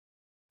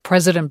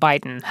President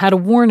Biden had a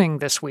warning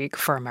this week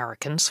for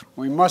Americans.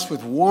 We must,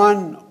 with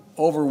one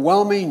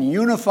overwhelming,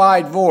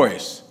 unified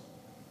voice,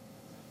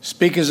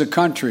 speak as a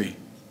country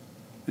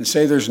and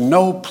say there's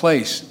no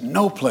place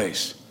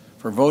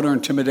for voter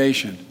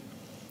intimidation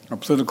or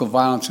political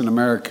violence in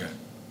America,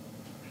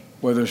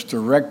 whether it's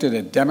directed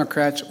at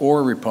Democrats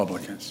or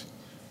Republicans.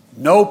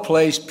 No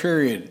place,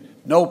 period.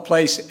 No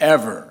place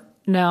ever.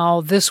 Now,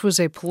 this was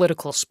a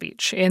political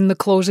speech in the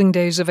closing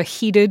days of a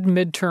heated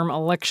midterm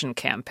election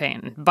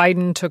campaign.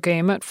 Biden took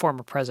aim at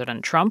former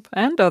President Trump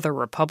and other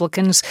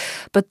Republicans,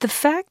 but the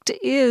fact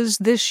is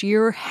this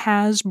year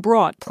has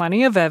brought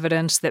plenty of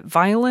evidence that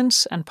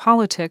violence and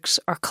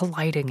politics are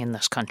colliding in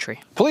this country.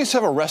 Police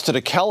have arrested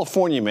a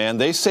California man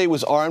they say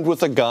was armed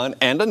with a gun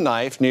and a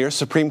knife near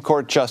Supreme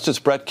Court Justice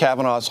Brett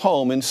Kavanaugh's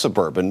home in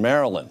suburban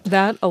Maryland.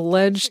 That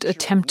alleged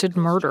attempted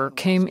murder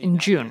came in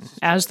June,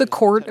 as the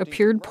court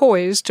appeared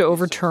poised to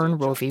overturn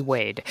Roe v.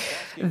 Wade.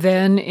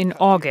 Then in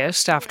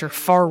August, after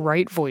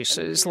far-right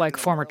voices like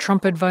former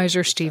Trump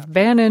advisor Steve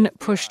Bannon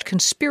pushed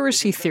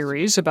conspiracy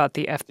theories about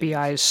the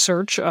FBI's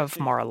search of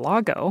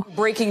Mar-a-Lago.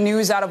 Breaking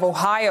news out of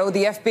Ohio,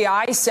 the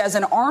FBI says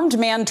an armed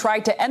man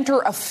tried to enter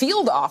a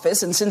field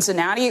office in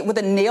Cincinnati with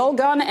a nail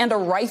gun and a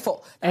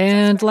rifle.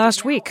 And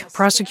last week,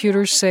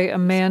 prosecutors say a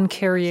man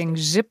carrying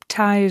zip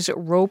ties,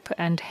 rope,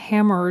 and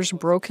hammers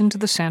broke into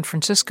the San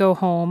Francisco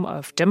home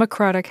of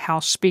Democratic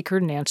House Speaker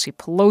Nancy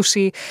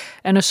Pelosi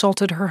and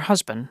assaulted her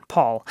husband,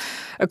 Paul.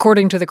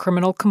 According to the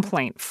criminal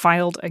complaint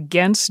filed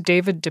against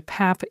David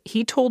DePape,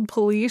 he told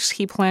police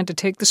he planned to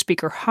take the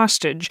speaker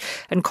hostage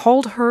and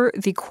called her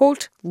the,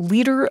 quote,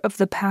 leader of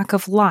the pack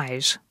of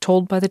lies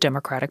told by the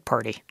Democratic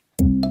Party.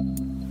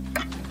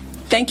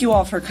 Thank you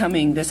all for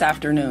coming this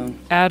afternoon.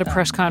 At a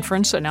press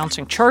conference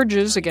announcing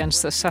charges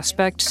against the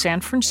suspect,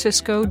 San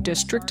Francisco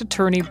District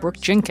Attorney Brooke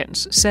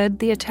Jenkins said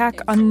the attack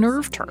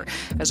unnerved her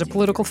as a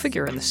political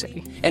figure in the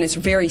city. And it's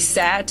very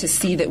sad to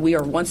see that we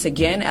are once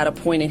again at a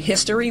point in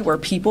history where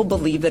people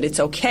believe that it's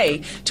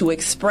okay to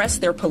express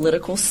their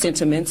political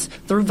sentiments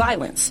through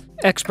violence.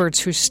 Experts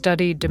who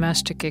study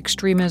domestic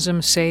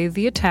extremism say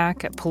the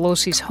attack at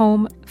Pelosi's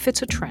home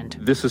fits a trend.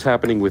 This is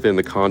happening within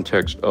the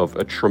context of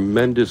a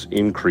tremendous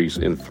increase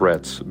in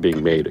threats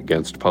being made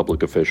against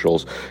public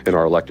officials and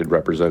our elected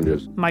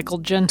representatives. Michael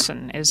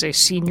Jensen is a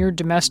senior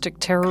domestic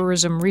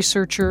terrorism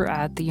researcher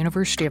at the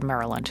University of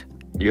Maryland.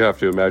 You have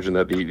to imagine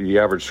that the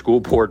average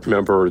school board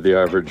member or the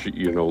average,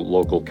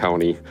 local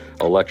county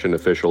election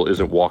official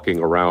isn't walking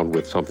around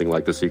with something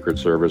like the Secret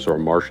Service or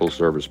Marshal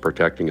Service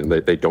protecting them.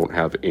 They don't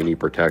have any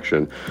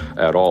protection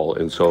at all.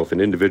 And so if an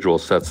individual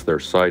sets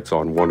their sights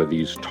on one of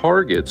these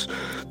targets,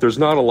 there's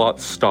not a lot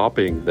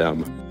stopping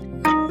them.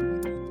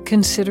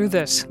 Consider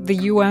this. The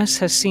U.S.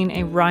 has seen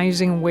a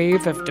rising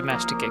wave of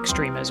domestic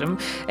extremism,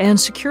 and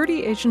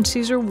security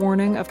agencies are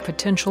warning of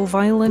potential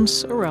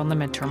violence around the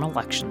midterm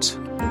elections.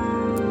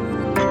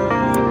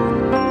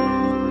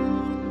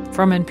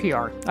 From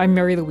NPR, I'm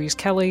Mary Louise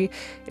Kelly.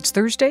 It's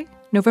Thursday,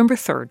 November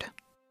 3rd.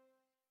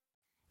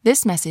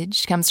 This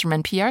message comes from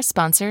NPR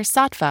sponsor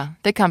Saatva,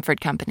 the Comfort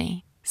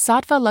Company.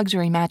 Saatva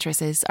luxury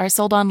mattresses are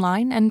sold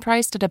online and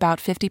priced at about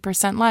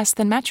 50% less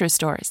than mattress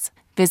stores.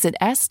 Visit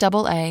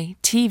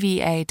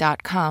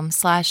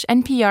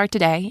SAATVA.com/NPR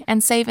today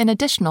and save an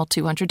additional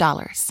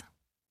 $200.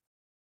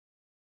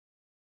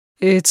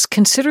 It's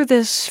Consider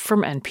This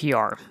from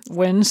NPR.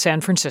 When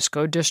San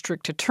Francisco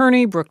District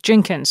Attorney Brooke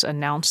Jenkins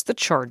announced the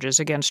charges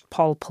against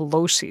Paul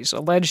Pelosi's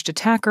alleged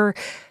attacker,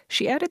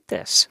 she added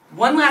this.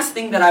 One last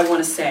thing that I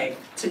want to say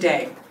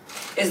today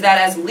is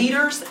that as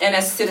leaders and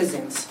as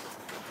citizens,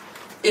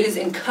 it is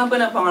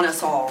incumbent upon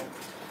us all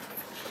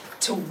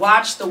to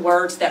watch the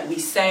words that we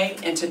say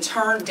and to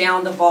turn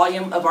down the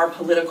volume of our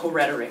political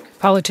rhetoric.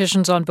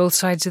 Politicians on both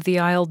sides of the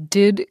aisle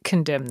did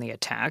condemn the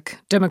attack.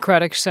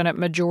 Democratic Senate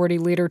Majority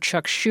Leader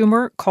Chuck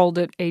Schumer called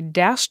it a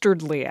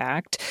dastardly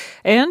act.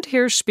 And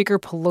here's Speaker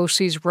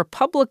Pelosi's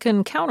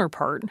Republican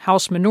counterpart,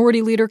 House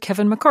Minority Leader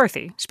Kevin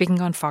McCarthy,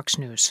 speaking on Fox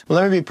News.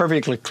 Well, let me be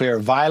perfectly clear.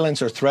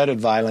 Violence or threat of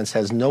violence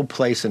has no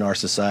place in our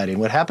society.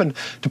 And what happened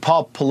to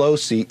Paul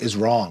Pelosi is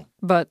wrong.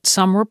 But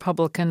some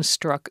Republicans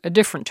struck a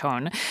different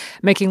tone,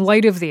 making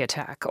light of the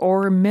attack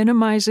or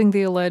minimizing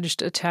the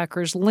alleged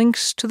attacker's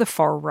links to the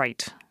far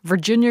right.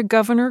 Virginia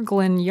Governor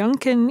Glenn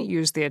Youngkin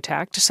used the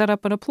attack to set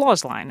up an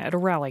applause line at a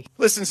rally.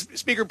 Listen,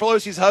 Speaker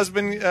Pelosi's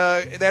husband,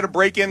 they had a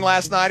break-in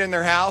last night in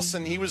their house,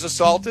 and he was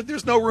assaulted.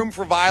 There's no room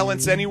for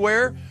violence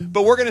anywhere,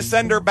 but we're going to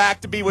send her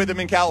back to be with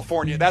him in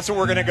California. That's what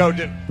we're going to go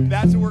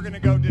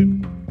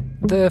do.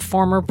 The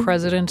former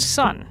president's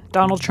son,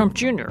 Donald Trump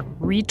Jr.,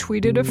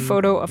 retweeted a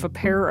photo of a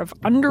pair of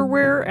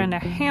underwear and a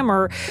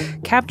hammer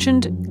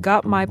captioned,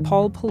 "Got my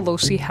Paul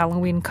Pelosi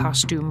Halloween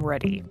costume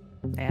ready."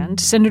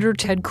 And Senator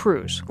Ted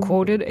Cruz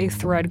quoted a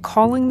thread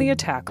calling the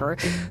attacker,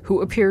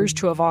 who appears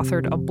to have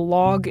authored a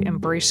blog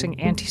embracing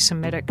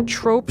anti-Semitic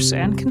tropes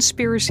and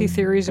conspiracy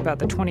theories about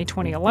the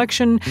 2020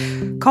 election,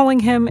 calling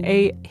him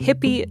a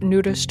hippie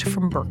nudist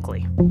from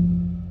Berkeley.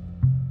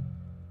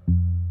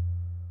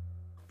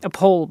 A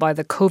poll by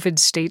the COVID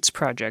States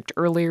Project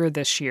earlier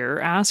this year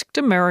asked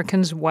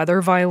Americans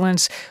whether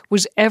violence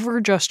was ever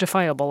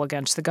justifiable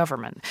against the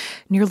government.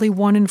 Nearly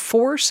 1 in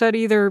 4 said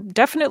either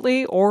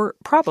definitely or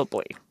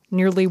probably.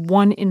 Nearly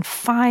 1 in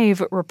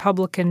 5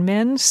 Republican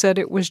men said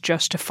it was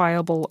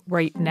justifiable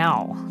right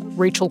now.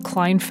 Rachel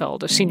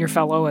Kleinfeld, a senior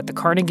fellow at the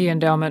Carnegie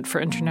Endowment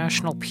for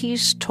International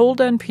Peace, told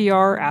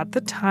NPR at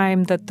the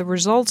time that the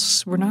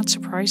results were not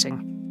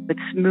surprising. It's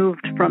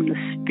moved from the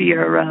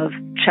sphere of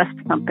chest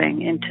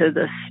thumping into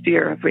the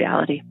sphere of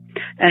reality.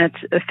 And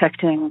it's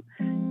affecting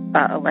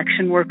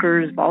election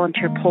workers,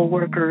 volunteer poll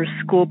workers,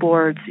 school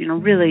boards,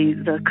 really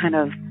the kind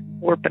of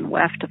warp and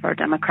weft of our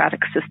democratic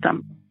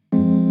system.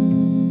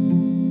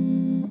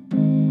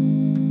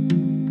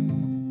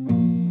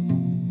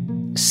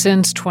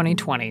 Since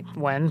 2020,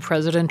 when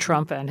President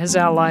Trump and his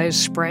allies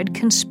spread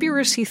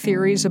conspiracy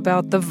theories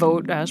about the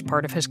vote as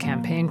part of his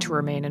campaign to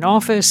remain in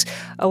office,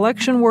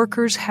 election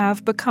workers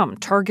have become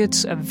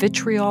targets of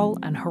vitriol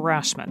and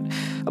harassment.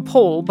 A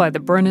poll by the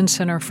Brennan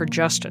Center for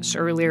Justice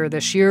earlier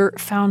this year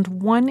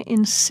found 1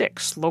 in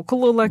 6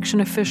 local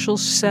election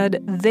officials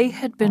said they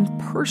had been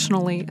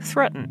personally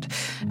threatened.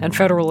 And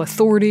federal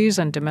authorities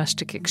and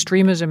domestic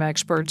extremism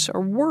experts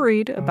are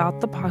worried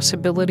about the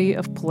possibility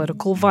of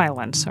political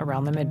violence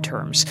around the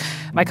midterms.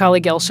 My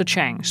colleague Elsa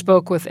Chang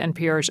spoke with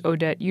NPR's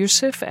Odette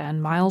Youssef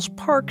and Miles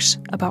Parks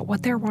about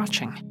what they're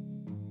watching.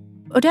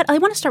 Odette, I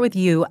want to start with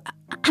you.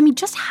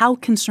 Just how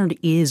concerned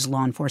is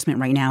law enforcement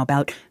right now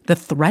about the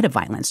threat of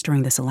violence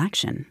during this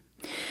election?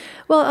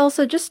 Well,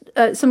 Elsa, just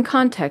some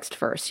context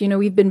first.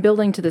 We've been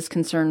building to this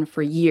concern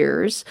for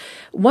years.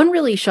 One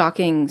really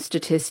shocking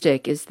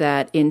statistic is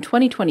that in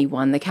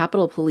 2021, the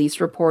Capitol Police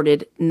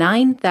reported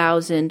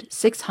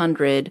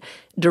 9,600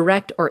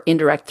 direct or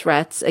indirect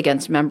threats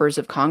against members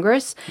of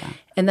Congress. Yeah.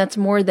 And that's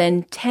more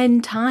than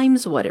 10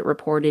 times what it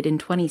reported in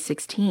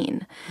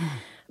 2016.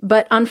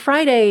 But on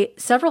Friday,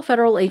 several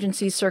federal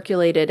agencies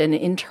circulated an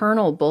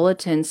internal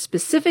bulletin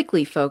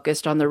specifically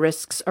focused on the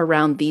risks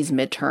around these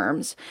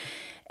midterms.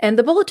 And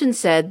the bulletin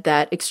said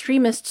that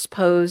extremists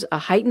pose a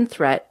heightened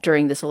threat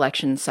during this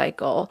election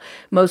cycle,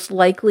 most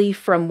likely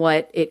from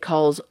what it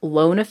calls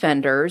lone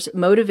offenders,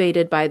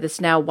 motivated by this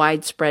now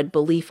widespread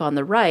belief on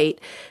the right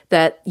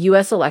that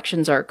U.S.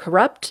 elections are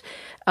corrupt,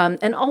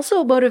 and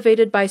also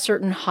motivated by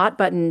certain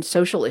hot-button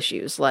social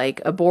issues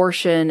like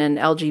abortion and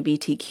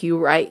LGBTQ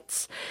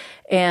rights.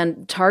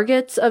 And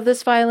targets of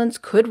this violence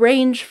could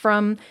range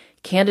from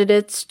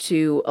candidates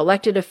to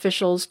elected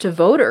officials to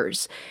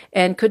voters,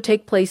 and could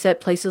take place at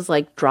places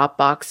like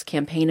Dropbox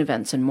campaign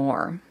events and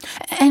more.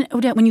 And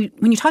Odette, when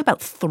you talk about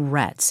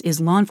threats,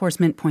 is law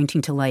enforcement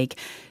pointing to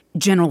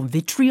general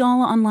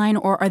vitriol online,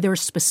 or are there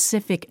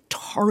specific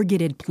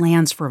targeted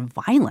plans for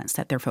violence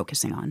that they're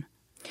focusing on?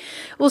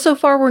 Well, so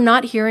far, we're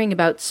not hearing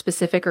about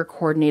specific or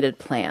coordinated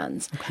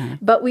plans,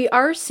 but we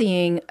are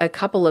seeing a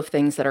couple of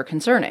things that are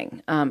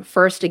concerning.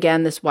 First,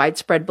 again, this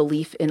widespread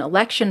belief in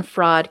election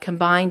fraud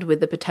combined with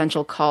the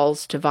potential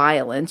calls to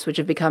violence, which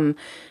have become,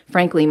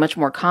 frankly, much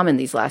more common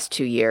these last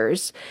 2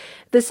 years.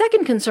 The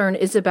second concern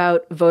is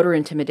about voter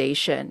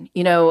intimidation.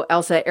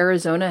 Elsa,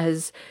 Arizona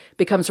has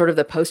become sort of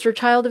the poster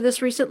child of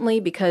this recently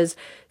because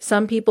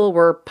some people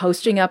were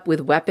posting up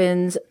with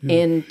weapons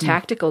in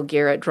tactical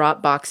gear at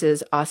drop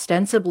boxes,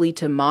 ostensibly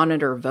to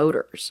monitor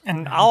voters.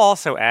 And I'll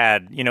also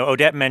add,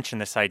 Odette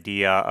mentioned this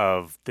idea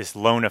of this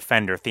lone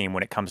offender theme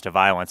when it comes to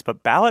violence,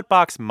 but ballot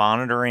box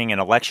monitoring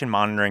and election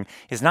monitoring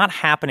is not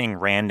happening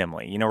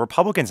randomly.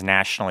 Republicans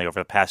nationally over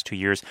the past 2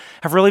 years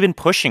have really been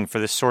pushing for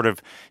this sort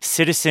of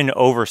citizen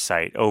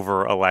oversight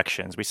over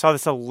elections. We saw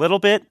this a little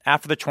bit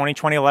after the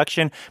 2020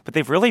 election, but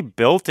they've really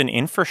built an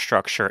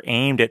infrastructure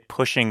aimed at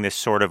pushing this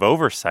sort of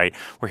oversight.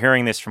 We're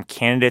hearing this from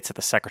candidates at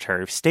the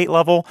Secretary of State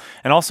level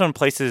and also in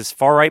places,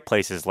 far-right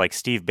places like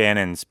Steve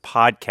Bannon's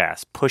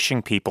podcast,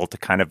 pushing people to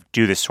kind of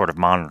do this sort of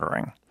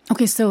monitoring.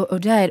 Okay, so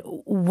Odette,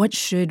 what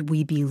should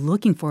we be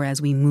looking for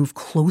as we move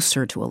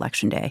closer to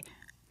Election Day?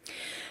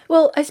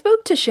 Well, I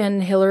spoke to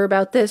Shannon Hiller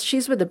about this.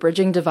 She's with the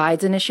Bridging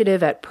Divides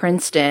Initiative at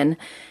Princeton.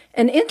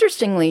 And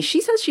interestingly,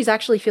 she says she's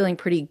actually feeling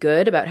pretty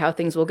good about how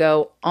things will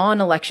go on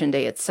Election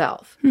Day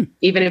itself.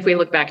 Even if we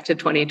look back to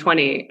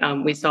 2020,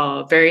 we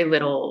saw very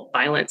little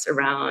violence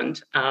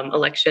around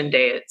Election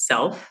Day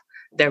itself.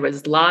 There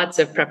was lots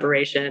of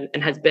preparation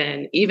and has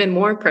been even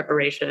more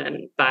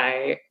preparation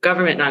by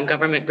government,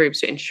 non-government groups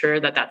to ensure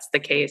that that's the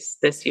case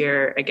this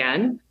year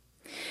again.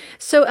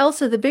 So,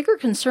 Elsa, the bigger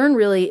concern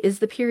really is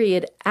the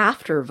period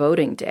after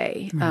voting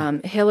day.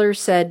 Hiller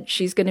said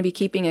she's going to be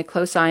keeping a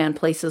close eye on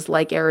places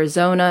like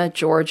Arizona,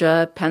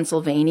 Georgia,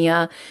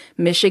 Pennsylvania,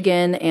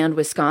 Michigan, and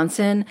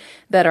Wisconsin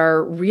that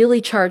are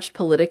really charged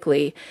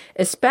politically,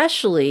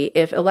 especially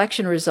if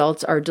election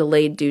results are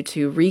delayed due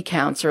to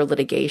recounts or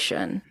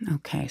litigation.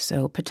 Okay,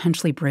 so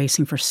potentially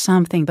bracing for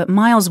something. But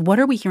Miles, what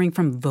are we hearing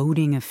from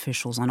voting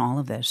officials on all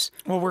of this?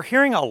 Well, we're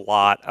hearing a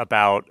lot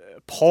about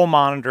poll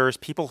monitors,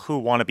 people who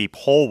want to be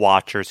poll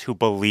watchers who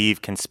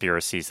believe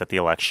conspiracies that the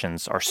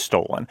elections are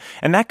stolen.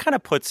 And that kind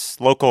of puts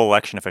local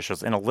election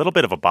officials in a little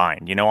bit of a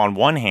bind. You know, on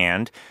one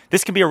hand,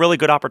 this can be a really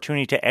good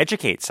opportunity to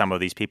educate some of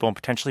these people and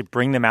potentially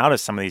bring them out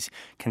of some of these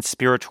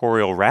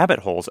conspiratorial rabbit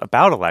holes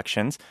about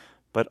elections.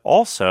 But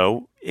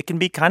also, it can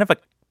be kind of a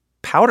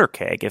powder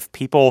keg if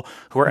people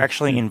who are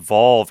actually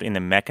involved in the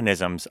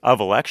mechanisms of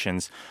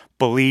elections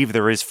believe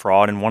there is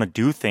fraud and want to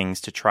do things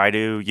to try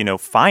to, you know,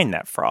 find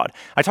that fraud.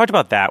 I talked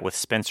about that with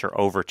Spencer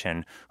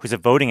Overton, who's a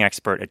voting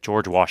expert at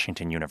George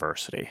Washington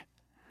University.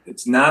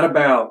 It's not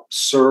about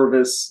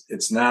service.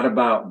 It's not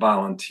about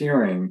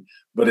volunteering,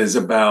 but it's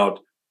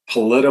about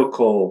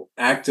political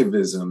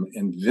activism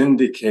and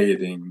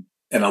vindicating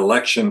an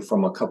election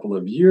from a couple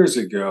of years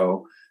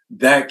ago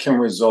that can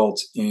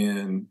result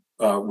in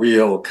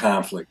real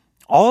conflict.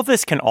 All of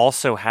this can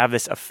also have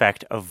this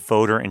effect of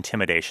voter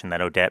intimidation that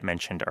Odette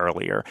mentioned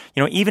earlier.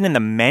 You know, even in the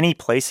many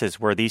places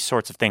where these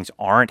sorts of things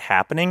aren't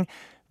happening,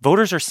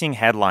 voters are seeing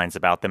headlines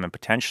about them and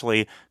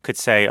potentially could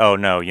say, oh,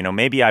 no, you know,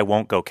 maybe I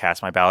won't go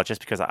cast my ballot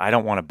just because I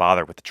don't want to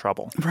bother with the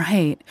trouble.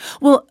 Right.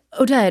 Well,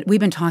 Odette,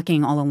 we've been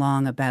talking all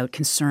along about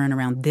concern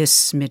around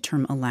this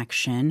midterm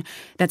election.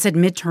 That said,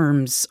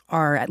 midterms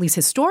are, at least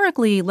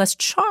historically, less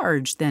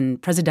charged than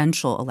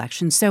presidential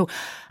elections. So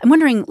I'm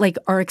wondering, like,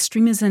 are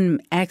extremism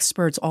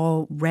experts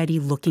already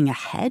looking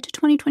ahead to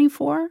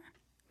 2024?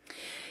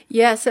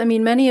 Yes, I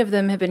mean, many of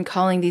them have been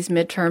calling these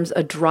midterms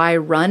a dry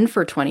run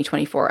for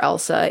 2024,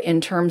 Elsa,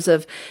 in terms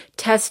of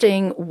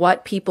testing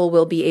what people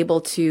will be able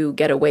to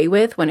get away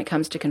with when it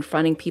comes to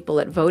confronting people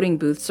at voting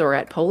booths or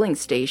at polling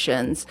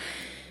stations.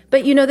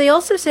 But, you know, they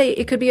also say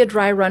it could be a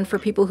dry run for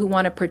people who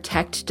want to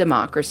protect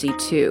democracy,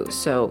 too.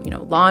 So, you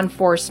know, law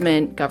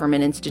enforcement,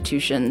 government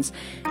institutions,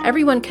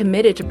 everyone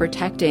committed to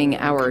protecting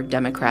our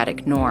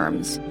democratic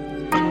norms.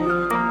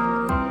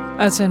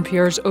 That's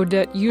NPR's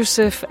Odette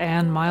Yousef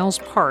and Miles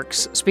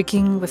Parks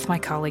speaking with my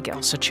colleague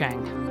Elsa Chang.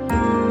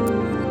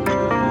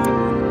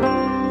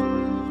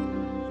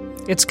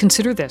 It's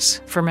Consider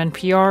This from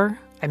NPR.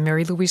 I'm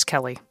Mary Louise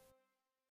Kelly.